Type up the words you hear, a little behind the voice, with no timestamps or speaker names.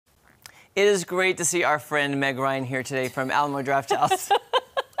It is great to see our friend Meg Ryan here today from Alamo Drafthouse.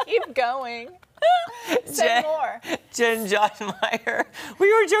 Keep going. Say more. Jen, John Meyer.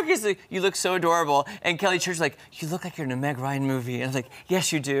 We were joking. Like, you look so adorable. And Kelly Church was like, you look like you're in a Meg Ryan movie. And I was like,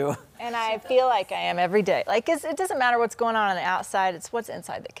 yes, you do. And I feel like I am every day. Like, it doesn't matter what's going on the outside. It's what's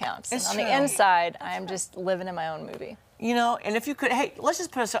inside that counts. And on the inside, I'm just living in my own movie. You know, and if you could, hey, let's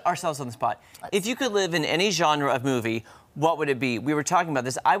just put ourselves on the spot. If you could live in any genre of movie, what would it be? We were talking about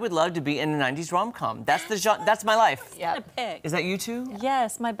this. I would love to be in a 90s rom-com. That's the genre. That's my life. Yeah. Is that you too?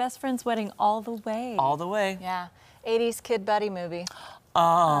 Yes, My Best Friend's Wedding all the way. All the way. Yeah. 80s kid buddy movie.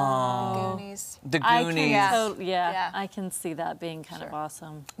 Oh. Goonies. The Goonies. I can see that being kind of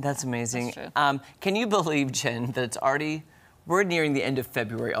awesome. That's amazing. That's true. Can you believe, Jen, that it's already, we're nearing the end of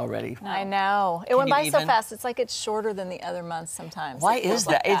February already. No. I know. It went by so fast. It's like it's shorter than the other months sometimes. Why is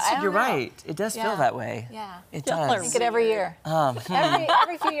that? Like You're right. It does feel that way. Yeah. It does. I think it every year.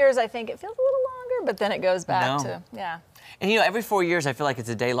 Every few years, I think it feels a little longer, but then it goes back to, And you know, every 4 years, I feel like it's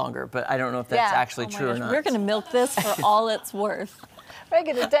a day longer, but I don't know if that's actually true or not. We're going to milk this for all it's worth. Make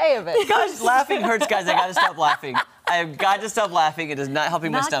it a day of it. Gosh, laughing hurts, guys. I got to stop laughing. I've got to stop laughing. It is not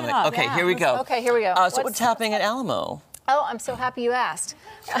helping my stomach. Okay, here we go. Okay, here we go. So what's happening at Alamo? Oh, I'm so happy you asked.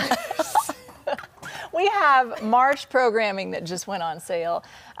 We have March programming that just went on sale.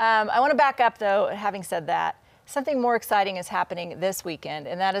 I want to back up, though, having said that. Something more exciting is happening this weekend,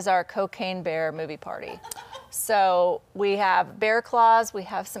 and that is our Cocaine Bear movie party. So we have bear claws, we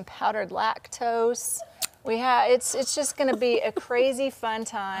have some powdered lactose. We have, it's just going to be a crazy fun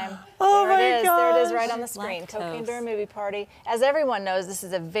time. Oh there it is right on the screen. Cocaine Bear movie party. As everyone knows, this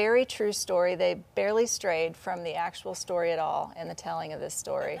is a very true story. They barely strayed from the actual story at all in the telling of this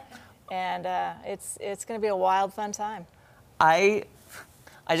story. And it's going to be a wild, fun time. I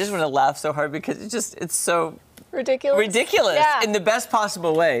just want to laugh so hard because it's so ridiculous. Yeah. In the best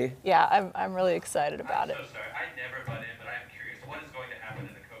possible way. Yeah, I'm really excited about it. I'm so sorry. I never butt in, but I'm curious. What is going to happen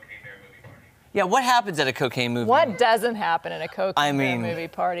in the Cocaine Bear movie party? Yeah, what happens at a cocaine movie? What doesn't happen in a Cocaine Bear movie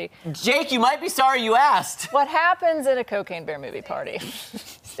party? Jake, you might be sorry you asked. What happens in a Cocaine Bear movie party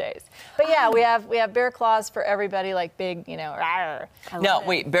stays. But yeah, we have bear claws for everybody, like big, you know. No,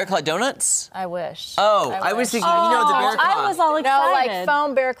 wait, bear claw donuts? I wish. Oh, I was thinking, you know, the bear claw. I was all excited. No, like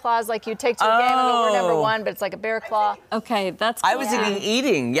foam bear claws, like you take to a game and go, we're number one, but it's like a bear claw. Okay, that's cool. I was thinking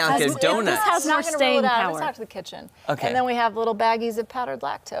eating, because donuts. This has more staying power. Let's talk to the kitchen. Okay. And then we have little baggies of powdered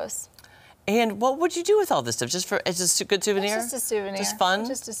lactose. And what would you do with all this stuff? It's just a good souvenir? It's just a souvenir. Just fun?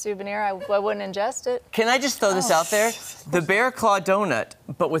 Just a souvenir. I wouldn't ingest it. Can I just throw this out there? The bear claw donut,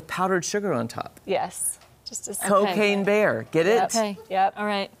 but with powdered sugar on top. Yes. Just a Cocaine Bear. Get it? Okay. Yep. All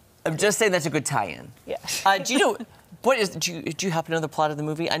right. I'm just saying that's a good tie-in. Yeah. Do you know, do you happen to know the plot of the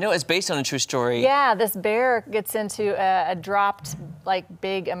movie? I know it's based on a true story. Yeah, this bear gets into a dropped, like,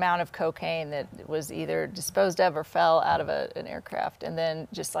 big amount of cocaine that was either disposed of or fell out of an aircraft, and then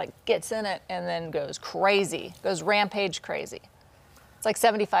just, like, gets in it and then goes crazy, goes rampage crazy. It's like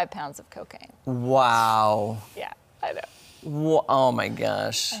 75 pounds of cocaine. Wow. Yeah, I know. Oh, my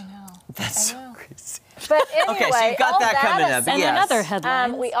gosh. I know. That's so crazy. But anyway, okay, so you've got that coming up. And another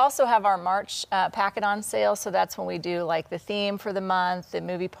headline. We also have our March packet on sale, so that's when we do like the theme for the month, the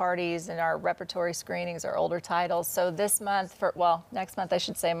movie parties, and our repertory screenings, our older titles. So this month, next month I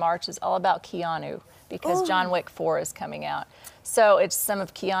should say, March is all about Keanu because John Wick 4 is coming out. So it's some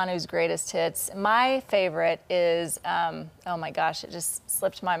of Keanu's greatest hits. My favorite is, oh my gosh, it just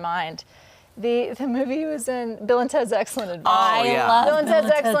slipped my mind. The movie he was in, Bill and Ted's Excellent Adventure. Oh, yeah. I love Bill and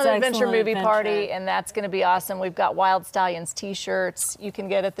Ted's Excellent Adventure movie party, and that's going to be awesome. We've got Wild Stallions T-shirts you can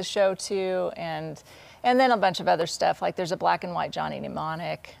get at the show too, and then a bunch of other stuff. Like there's a black and white Johnny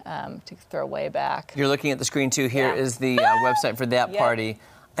Mnemonic to throw way back. You're looking at the screen too. Here is the website for that party.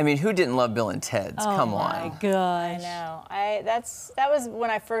 I mean, who didn't love Bill and Ted's? Come on. Oh my gosh. I know. That was when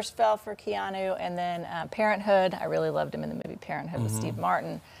I first fell for Keanu, and then Parenthood. I really loved him in the movie Parenthood with Steve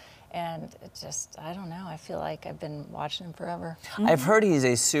Martin. And it just, I don't know, I feel like I've been watching him forever. I've heard he's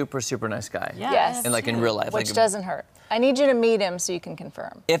a super, super nice guy. Yes. And like in real life. Which doesn't hurt. I need you to meet him so you can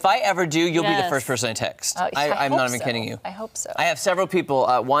confirm. If I ever do, you'll be the first person I text. I'm not even kidding you. I hope so. I have several people.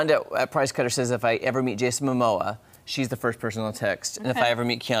 Wanda at Price Cutter says if I ever meet Jason Momoa, she's the first person I'll text. And if I ever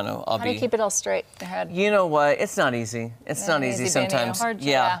meet Keanu, I'll be... How do you keep it all straight in your head? You know what? It's not easy. It's not easy sometimes.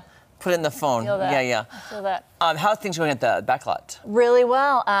 Yeah. Put it in the phone. Feel that. Yeah. I feel that. How are things going at the backlot? Really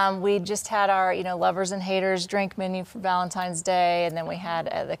well. We just had our, lovers and haters drink menu for Valentine's Day, and then we had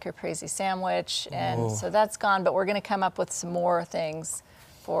a the Caprese sandwich, and so that's gone. But we're going to come up with some more things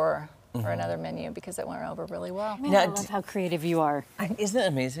for another menu because it went over really well. I love how creative you are. Isn't it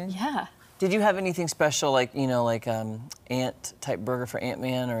amazing? Yeah. Did you have anything special, like, you know, like Ant-type burger for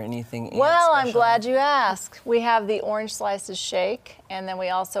Ant-Man or anything Ant Well, I'm special? glad you asked. We have the orange slices shake, and then we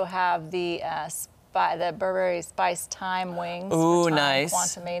also have the Burberry Spice Thyme wings. Ooh, for Thyme nice.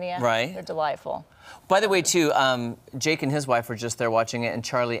 Quantumania. Right. They're delightful. By the way, too, Jake and his wife were just there watching it, and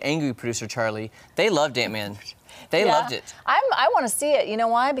Charlie, angry producer Charlie, they loved Ant-Man. They Yeah. loved it. I want to see it. You know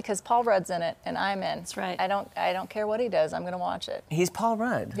why? Because Paul Rudd's in it, and I'm in. That's right. I don't care what he does. I'm going to watch it. He's Paul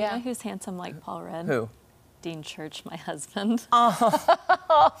Rudd. Yeah. You know who's handsome like Paul Rudd? Who? Dean Church, my husband.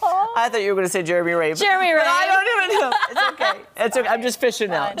 I thought you were going to say Jeremy Ray. Jeremy Ray. But I don't even know. It's okay. It's okay. I'm just fishing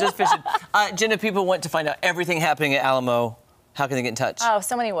now. Just fishing. Jen, if people want to find out everything happening at Alamo, how can they get in touch? Oh,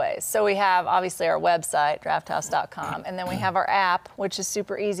 so many ways. So we have, obviously, our website, drafthouse.com, and then we have our app, which is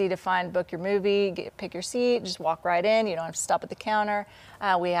super easy to find. Book your movie, pick your seat, just walk right in. You don't have to stop at the counter.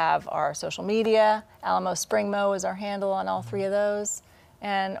 We have our social media. Alamo Spring Mo is our handle on all 3 of those.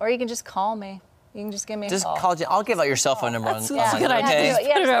 Or you can just call me. You can just give me a Just call. call. I'll give out your cell phone number on. That's on a my- good idea. okay? Just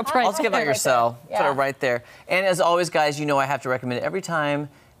put it up right I'll give out your cell. Yeah. Put it right there. And as always, guys, you know I have to recommend it every time.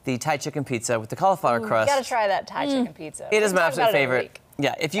 The Thai chicken pizza with the cauliflower crust. You got to try that Thai chicken pizza. It is We my talk absolute about it every favorite. week.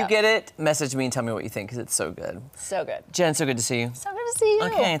 Yeah, if you get it, message me and tell me what you think because it's so good. So good. Jen, so good to see you. So good to see you.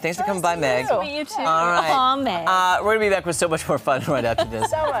 Okay, thanks for Nice coming by, to Meg. see Meet you too. All right. Aw, Meg. We're going to be back with so much more fun right after this.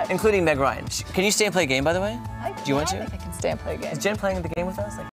 So much. Including Meg Ryan. Can you stay and play a game, by the way? Do you want I to? think I can stay and play a game. Is Jen playing the game with us?